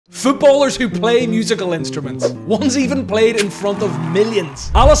Footballers who play musical instruments. One's even played in front of millions.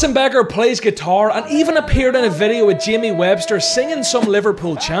 Alison Becker plays guitar and even appeared in a video with Jamie Webster singing some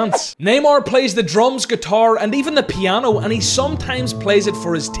Liverpool chants. Neymar plays the drums, guitar and even the piano, and he sometimes plays it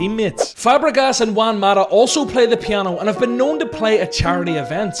for his teammates. Fabregas and Juan Mata also play the piano and have been known to play at charity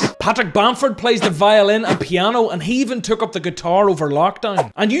events. Patrick Bamford plays the violin and piano, and he even took up the guitar over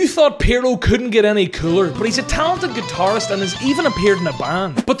lockdown. And you thought Pirlo couldn't get any cooler, but he's a talented guitarist and has even appeared in a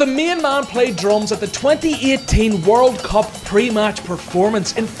band. But the main man played drums at the 2018 World Cup pre-match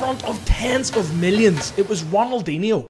performance in front of tens of millions. It was Ronaldinho.